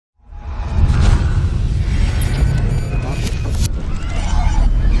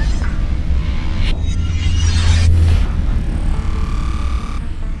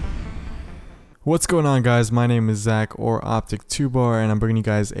What's going on, guys? My name is Zach, or OpTic 2bar, and I'm bringing you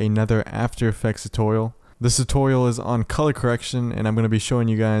guys another After Effects tutorial. This tutorial is on color correction, and I'm going to be showing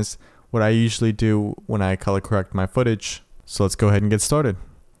you guys what I usually do when I color correct my footage. So let's go ahead and get started.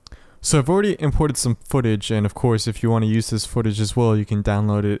 So I've already imported some footage, and of course if you want to use this footage as well, you can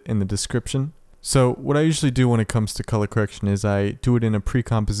download it in the description. So what I usually do when it comes to color correction is I do it in a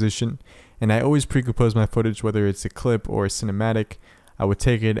pre-composition, and I always pre-compose my footage, whether it's a clip or a cinematic. I would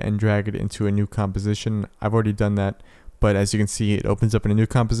take it and drag it into a new composition. I've already done that, but as you can see, it opens up in a new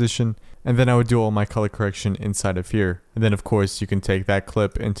composition, and then I would do all my color correction inside of here. And then of course you can take that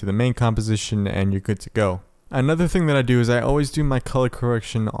clip into the main composition and you're good to go. Another thing that I do is I always do my color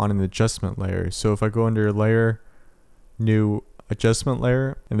correction on an adjustment layer. So if I go under layer, new adjustment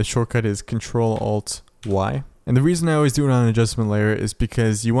layer, and the shortcut is Control-Alt-Y. And the reason I always do it on an adjustment layer is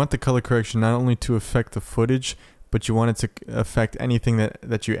because you want the color correction not only to affect the footage, but you want it to affect anything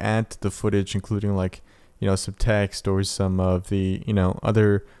that you add to the footage, including like, some text or some of the,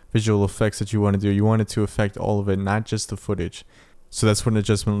 other visual effects that you want to do. You want it to affect all of it, not just the footage. So that's what an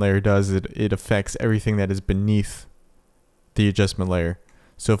adjustment layer does. It affects everything that is beneath the adjustment layer.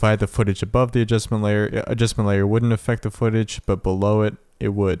 So if I had the footage above the adjustment layer wouldn't affect the footage, but below it, it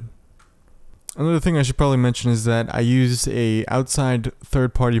would. Another thing I should probably mention is that I use a outside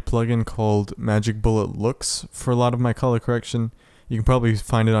third-party plugin called Magic Bullet Looks for a lot of my color correction. You can probably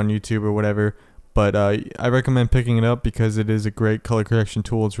find it on YouTube or whatever, but I recommend picking it up because it is a great color correction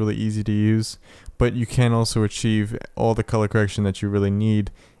tool. It's really easy to use, but you can also achieve all the color correction that you really need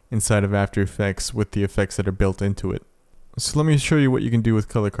inside of After Effects with the effects that are built into it. So let me show you what you can do with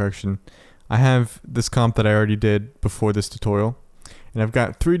color correction. I have this comp that I already did before this tutorial, and I've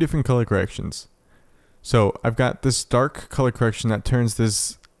got 3 different color corrections. So I've got this dark color correction that turns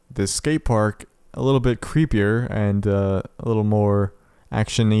this skate park a little bit creepier and a little more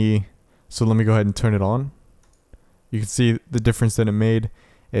action-y. So let me go ahead and turn it on. You can see the difference that it made.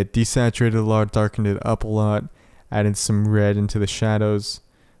 It desaturated a lot, darkened it up a lot, added some red into the shadows.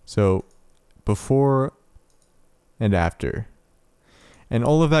 So before and after. And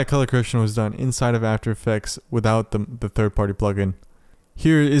all of that color correction was done inside of After Effects without the third-party plugin.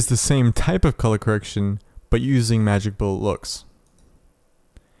 Here is the same type of color correction, but using Magic Bullet Looks.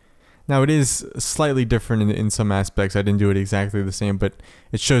 Now it is slightly different in some aspects. I didn't do it exactly the same, but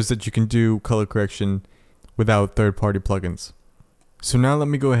it shows that you can do color correction without third-party plugins. So now let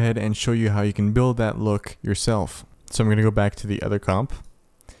me go ahead and show you how you can build that look yourself. So I'm going to go back to the other comp.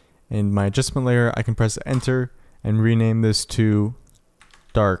 In my adjustment layer, I can press Enter and rename this to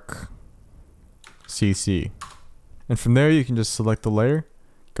Dark CC. And from there you can just select the layer,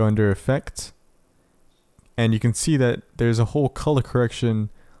 go under Effect, and you can see that there's a whole color correction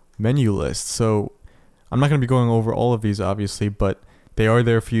menu list. So I'm not going to be going over all of these obviously, but they are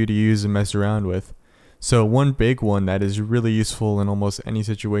there for you to use and mess around with. So one big one that is really useful in almost any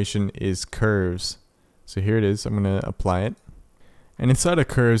situation is curves. So here it is. I'm going to apply it. And inside of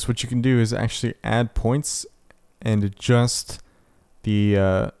curves, what you can do is actually add points and adjust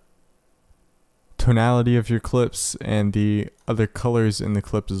the tonality of your clips and the other colors in the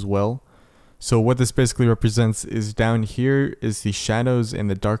clips as well. So what this basically represents is down here is the shadows and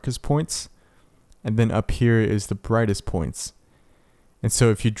the darkest points, and then up here is the brightest points. And so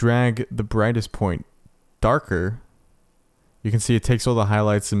if you drag the brightest point darker, you can see it takes all the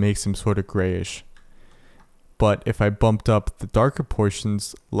highlights and makes them sort of grayish. But if I bumped up the darker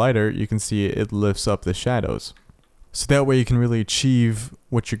portions lighter, you can see it lifts up the shadows. So that way you can really achieve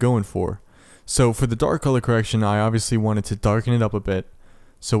what you're going for. So for the dark color correction, I obviously wanted to darken it up a bit.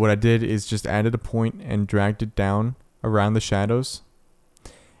 So what I did is just added a point and dragged it down around the shadows.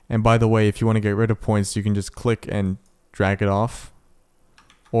 And by the way, if you want to get rid of points, you can just click and drag it off.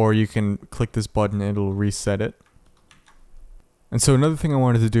 Or you can click this button and it'll reset it. And so another thing I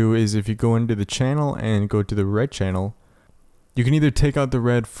wanted to do is if you go into the channel and go to the red channel, you can either take out the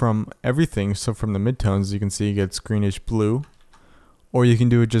red from everything, so from the midtones you can see it gets greenish blue, or you can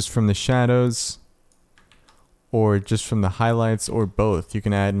do it just from the shadows, or just from the highlights, or both. You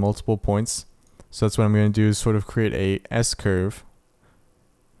can add multiple points. So that's what I'm going to do, is sort of create a S-curve.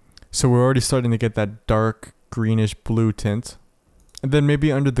 So we're already starting to get that dark greenish blue tint. And then maybe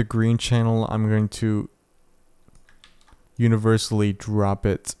under the green channel, I'm going to universally drop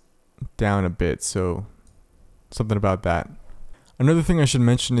it down a bit. So something about that. Another thing I should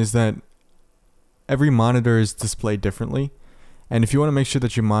mention is that every monitor is displayed differently. And if you want to make sure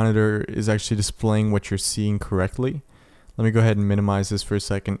that your monitor is actually displaying what you're seeing correctly, let me go ahead and minimize this for a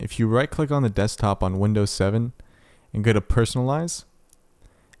second. If you right click on the desktop on Windows 7 and go to Personalize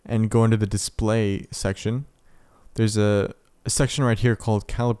and go into the display section, there's a a section right here called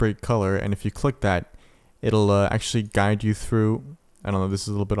Calibrate Color, and if you click that, it'll actually guide you through, I don't know, this is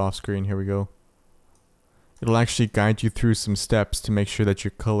a little bit off screen, here we go. It'll actually guide you through some steps to make sure that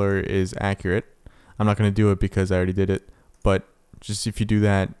your color is accurate. I'm not going to do it because I already did it, but just if you do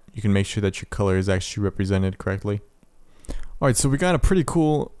that, you can make sure that your color is actually represented correctly. Alright, so we got a pretty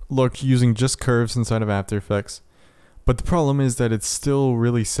cool look using just curves inside of After Effects, but the problem is that it's still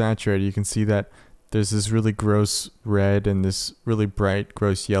really saturated. You can see that there's this really gross red and this really bright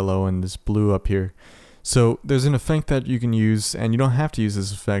gross yellow and this blue up here. So there's an effect that you can use, and you don't have to use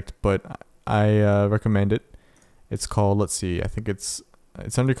this effect, but I recommend it. It's called, let's see, I think it's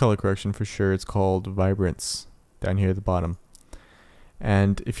under color correction for sure. It's called Vibrance down here at the bottom.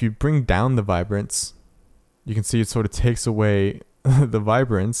 And if you bring down the vibrance, you can see it sort of takes away the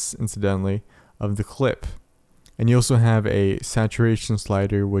vibrance, incidentally, of the clip. And you also have a saturation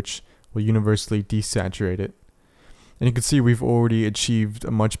slider which will universally desaturate it. And you can see we've already achieved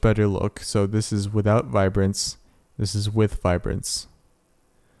a much better look. So this is without vibrance, this is with vibrance.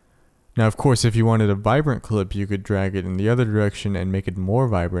 Now of course if you wanted a vibrant clip, you could drag it in the other direction and make it more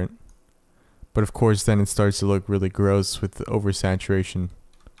vibrant. But of course then it starts to look really gross with the oversaturation.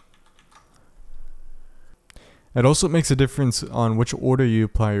 It also makes a difference on which order you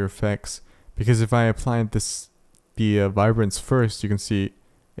apply your effects, because if I apply the vibrance first, you can see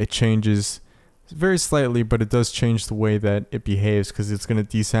it changes very slightly, but it does change the way that it behaves, because it's going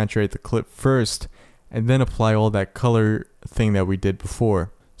to desaturate the clip first and then apply all that color thing that we did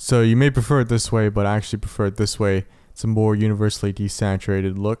before. So you may prefer it this way, but I actually prefer it this way. It's a more universally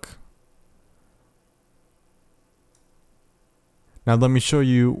desaturated look. Now let me show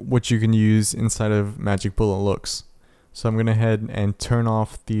you what you can use inside of Magic Bullet Looks. So I'm going to head and turn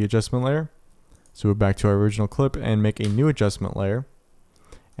off the adjustment layer. So we're back to our original clip and make a new adjustment layer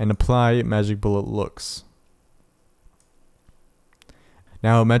and apply Magic Bullet Looks.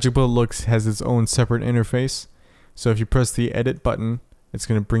 Now Magic Bullet Looks has its own separate interface. So if you press the edit button, it's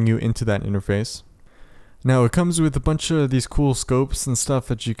going to bring you into that interface. Now it comes with a bunch of these cool scopes and stuff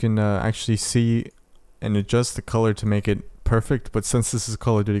that you can actually see and adjust the color to make it perfect, but since this is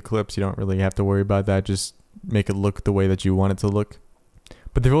Call of Duty clips, you don't really have to worry about that. Just make it look the way that you want it to look.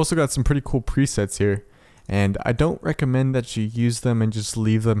 But they've also got some pretty cool presets here, and I don't recommend that you use them and just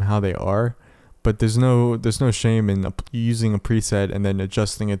leave them how they are, but there's no shame in using a preset and then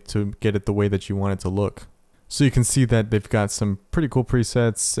adjusting it to get it the way that you want it to look. So you can see that they've got some pretty cool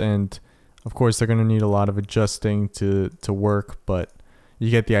presets, and of course they're going to need a lot of adjusting to work, but you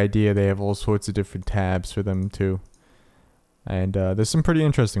get the idea. They have all sorts of different tabs for them too. And there's some pretty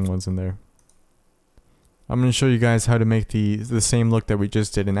interesting ones in there. I'm going to show you guys how to make the same look that we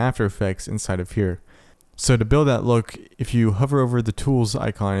just did in After Effects inside of here. So to build that look, if you hover over the tools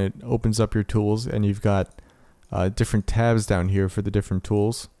icon, it opens up your tools, and you've got different tabs down here for the different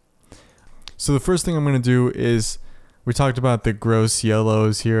tools. So the first thing I'm going to do is, we talked about the gross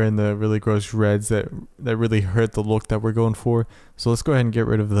yellows here and the really gross reds that really hurt the look that we're going for. So let's go ahead and get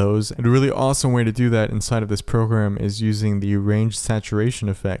rid of those. And a really awesome way to do that inside of this program is using the range saturation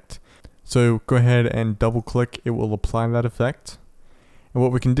effect. So go ahead and double click, it will apply that effect. And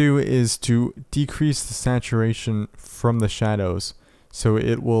what we can do is to decrease the saturation from the shadows. So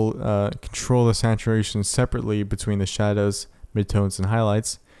it will control the saturation separately between the shadows, midtones, and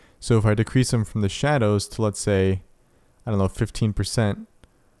highlights. So if I decrease them from the shadows to, let's say, I don't know, 15%,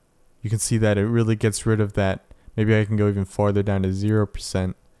 you can see that it really gets rid of that. Maybe I can go even farther down to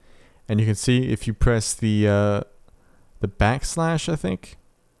 0%. And you can see if you press the backslash, I think,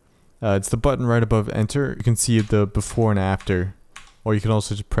 it's the button right above enter, you can see the before and after. Or you can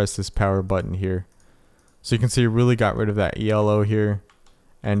also just press this power button here. So you can see it really got rid of that yellow here.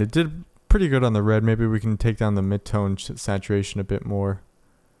 And it did pretty good on the red. Maybe we can take down the mid-tone saturation a bit more.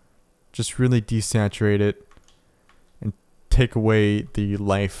 Just really desaturate it and take away the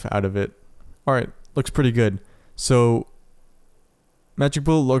life out of it. Alright, looks pretty good. So Magic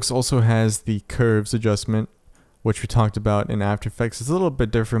Bullet Looks also has the curves adjustment, which we talked about in After Effects. It's a little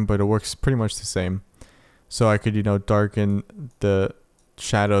bit different, but it works pretty much the same. So I could, darken the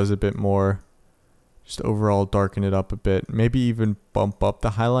shadows a bit more, just overall darken it up a bit, maybe even bump up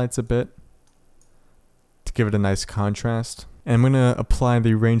the highlights a bit to give it a nice contrast. And I'm going to apply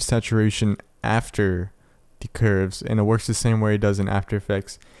the range saturation after the curves, and it works the same way it does in After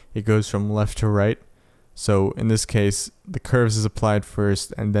Effects. It goes from left to right. So in this case, the curves is applied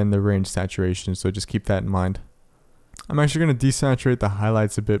first and then the range saturation, so just keep that in mind. I'm actually going to desaturate the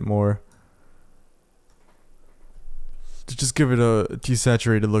highlights a bit more to just give it a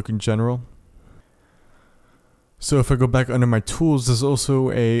desaturated look in general. So if I go back under my tools, there's also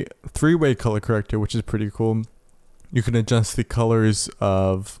a three-way color corrector, which is pretty cool. You can adjust the colors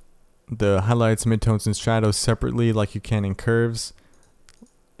of the highlights, midtones, and shadows separately like you can in curves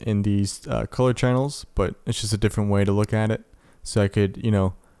in these color channels, but it's just a different way to look at it. So I could, you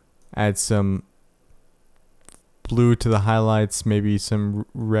know, add some blue to the highlights, maybe some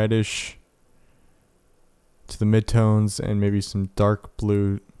reddish to the midtones, and maybe some dark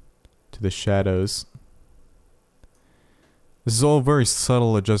blue to the shadows. This is all very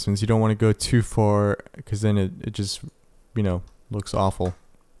subtle adjustments. You don't want to go too far because then it just, you know, looks awful.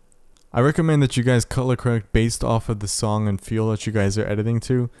 I recommend that you guys color correct based off of the song and feel that you guys are editing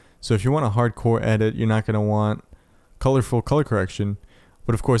to. So if you want a hardcore edit, you're not going to want colorful color correction.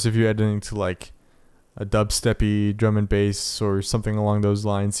 But of course, if you're editing to like a dubsteppy drum and bass or something along those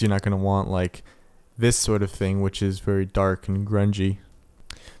lines, you're not going to want like this sort of thing, which is very dark and grungy.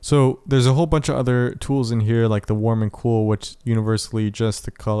 So there's a whole bunch of other tools in here like the warm and cool, which universally adjust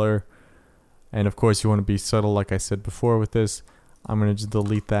the color. And of course you want to be subtle like I said before with this. I'm going to just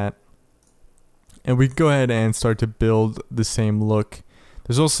delete that. And we can go ahead and start to build the same look.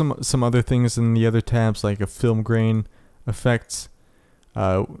 There's also some other things in the other tabs like a film grain effect,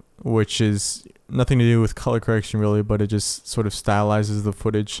 which is nothing to do with color correction really, but it just sort of stylizes the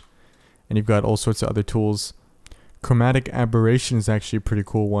footage. And you've got all sorts of other tools. Chromatic aberration is actually a pretty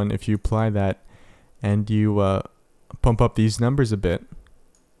cool one. If you apply that and you pump up these numbers a bit,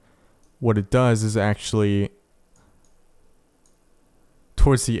 what it does is actually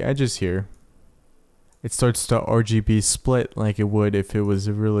towards the edges here, it starts to RGB split like it would if it was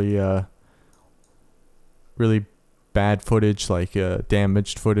a really really bad footage, like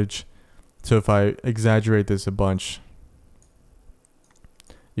damaged footage. So if I exaggerate this a bunch,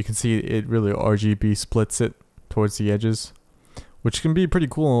 you can see it really RGB splits it towards the edges, which can be pretty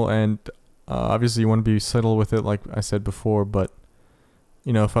cool. And obviously you want to be subtle with it like I said before, but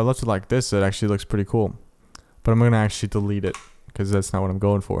you know, if I left it like this, it actually looks pretty cool. But I'm going to actually delete it because that's not what I'm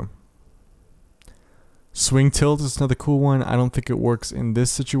going for. Swing tilt is another cool one. I don't think it works in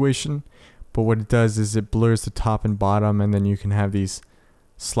this situation, but what it does is it blurs the top and bottom, and then you can have these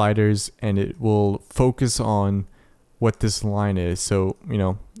sliders and it will focus on what this line is. So, you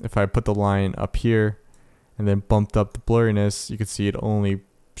know, if I put the line up here and then bumped up the blurriness, you can see it only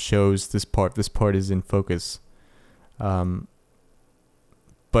shows this part. This part is in focus. But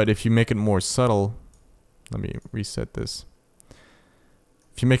if you make it more subtle, let me reset this.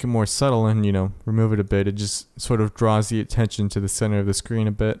 If you make it more subtle and, you know, remove it a bit, it just sort of draws the attention to the center of the screen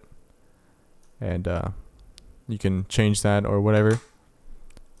a bit. And you can change that or whatever.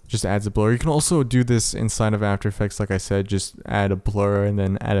 Just adds a blur. You can also do this inside of After Effects, like I said, just add a blur and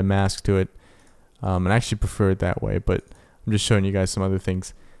then add a mask to it. And I actually prefer it that way, but I'm just showing you guys some other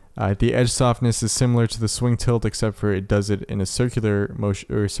things. The edge softness is similar to the swing tilt, except for it does it in a circular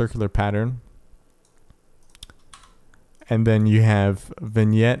motion or circular pattern. And then you have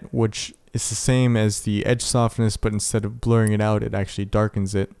vignette, which is the same as the edge softness, but instead of blurring it out, it actually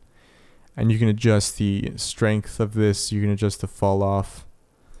darkens it. And you can adjust the strength of this. You can adjust the fall off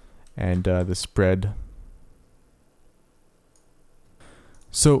and the spread.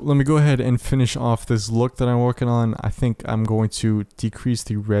 So let me go ahead and finish off this look that I'm working on. I think I'm going to decrease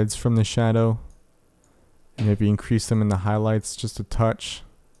the reds from the shadow and maybe increase them in the highlights just a touch.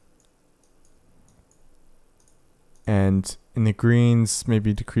 And in the greens,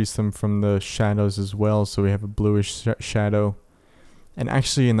 maybe decrease them from the shadows as well, so we have a bluish shadow. And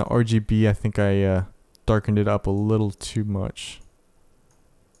actually in the RGB, I think I darkened it up a little too much.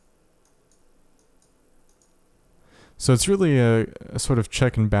 So it's really a sort of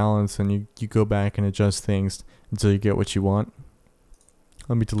check and balance, and you go back and adjust things until you get what you want.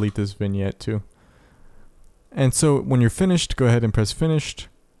 Let me delete this vignette too. And so when you're finished, go ahead and press finished,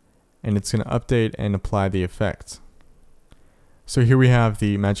 and it's going to update and apply the effect. So here we have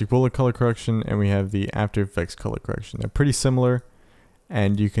the Magic Bullet color correction and we have the After Effects color correction. They're pretty similar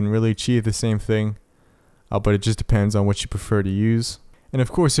and you can really achieve the same thing, but it just depends on what you prefer to use. And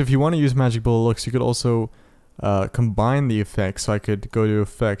of course, if you want to use Magic Bullet looks, you could also combine the effects. So I could go to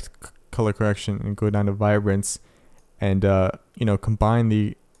Effect, Color Correction, and go down to Vibrance, and you know, combine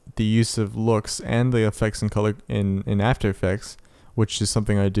the use of looks and the effects in color in After Effects, which is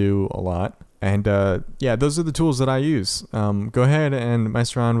something I do a lot. And yeah, those are the tools that I use. Go ahead and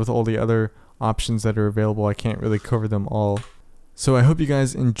mess around with all the other options that are available. I can't really cover them all. So I hope you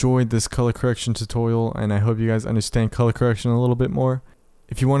guys enjoyed this color correction tutorial, and I hope you guys understand color correction a little bit more.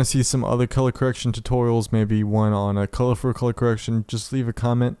 If you want to see some other color correction tutorials, maybe one on a colorful color correction, just leave a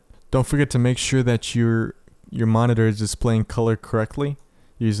comment. Don't forget to make sure that your monitor is displaying color correctly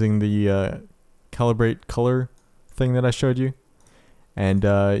using the Calibrate color thing that I showed you. And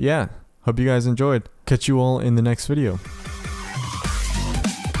yeah, hope you guys enjoyed. catch you all in the next video.